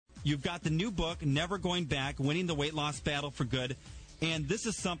You've got the new book, Never Going Back, Winning the Weight Loss Battle for Good. And this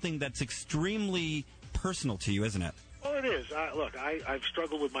is something that's extremely personal to you, isn't it? Well, it is. Look, I've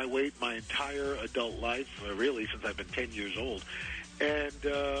struggled with my weight my entire adult life, really, since I've been 10 years old. And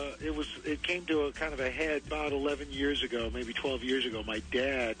it came to a kind of a head about 11 years ago, maybe 12 years ago. My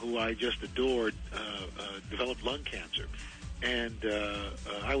dad, who I just adored, developed lung cancer. And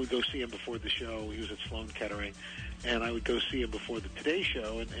I would go see him before the show. He was at Sloan Kettering. And I would go see him before the Today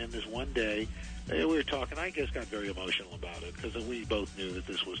Show. And this one day, we were talking. I just got very emotional about it because we both knew that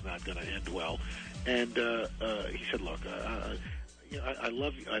this was not going to end well. And he said, look, I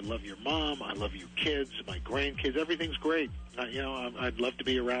love you. I love your mom. I love you kids, my grandkids. Everything's great. I'd love to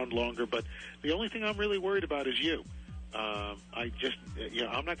be around longer, but the only thing I'm really worried about is you. I'm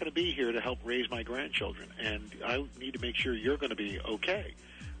not going to be here to help raise my grandchildren, and I need to make sure you're going to be okay,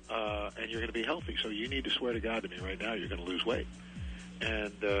 and you're going to be healthy. So you need to swear to God to me right now you're going to lose weight.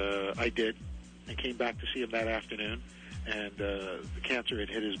 And I did. I came back to see him that afternoon, and the cancer had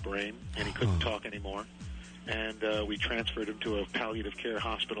hit his brain, and he couldn't talk anymore. And we transferred him to a palliative care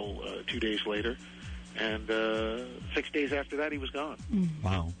hospital 2 days later. And 6 days after that, he was gone.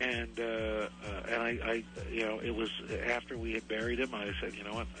 Wow. And I it was after we had buried him, I said, you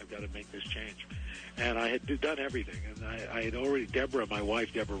know what, I've got to make this change. And I had done everything. And I had already, my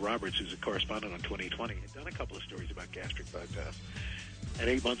wife, Deborah Roberts, who's a correspondent on 2020, had done a couple of stories about gastric bypass. And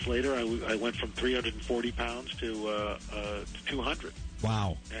 8 months later, I went from 340 pounds to 200.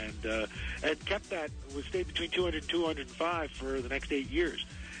 Wow. And kept that, stayed between 200 and 205 for the next 8 years.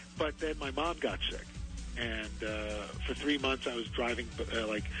 But then my mom got sick. And for 3 months, I was driving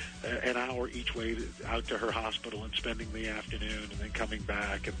an hour each way out to her hospital and spending the afternoon and then coming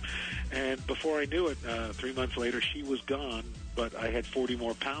back. And before I knew it, 3 months later, she was gone, but I had 40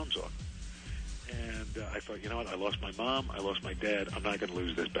 more pounds on. And I thought, you know what, I lost my mom, I lost my dad, I'm not going to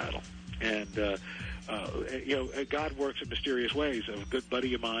lose this battle. And, God works in mysterious ways. A good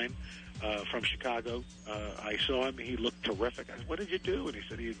buddy of mine from Chicago, I saw him, he looked terrific. I said, what did you do? And he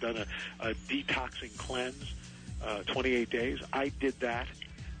said he had done a detoxing cleanse, 28 days. I did that,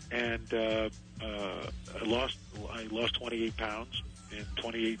 and I lost 28 pounds in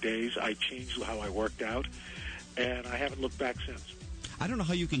 28 days. I changed how I worked out, and I haven't looked back since. I don't know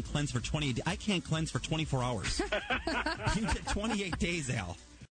how you can cleanse for 28 days. I can't cleanse for 24 hours. You get 28 days, Al.